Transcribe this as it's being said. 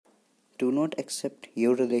do not accept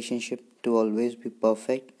your relationship to always be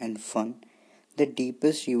perfect and fun. The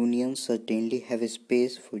deepest unions certainly have a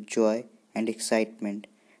space for joy and excitement,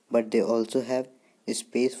 but they also have a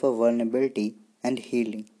space for vulnerability and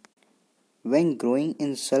healing. When growing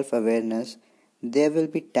in self awareness, there will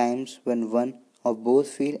be times when one or both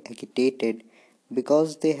feel agitated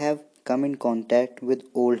because they have come in contact with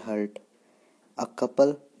old hurt. A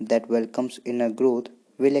couple that welcomes inner growth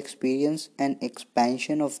will experience an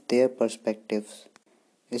expansion of their perspectives.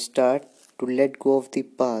 Start to let go of the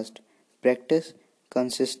past, practice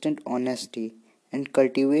consistent honesty, and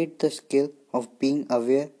cultivate the skill of being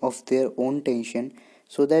aware of their own tension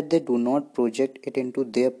so that they do not project it into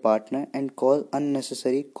their partner and cause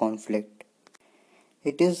unnecessary conflict.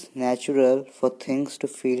 It is natural for things to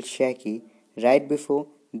feel shaky right before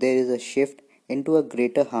there is a shift into a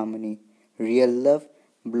greater harmony. Real love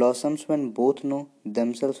blossoms when both know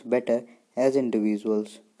themselves better as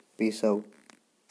individuals. Peace out.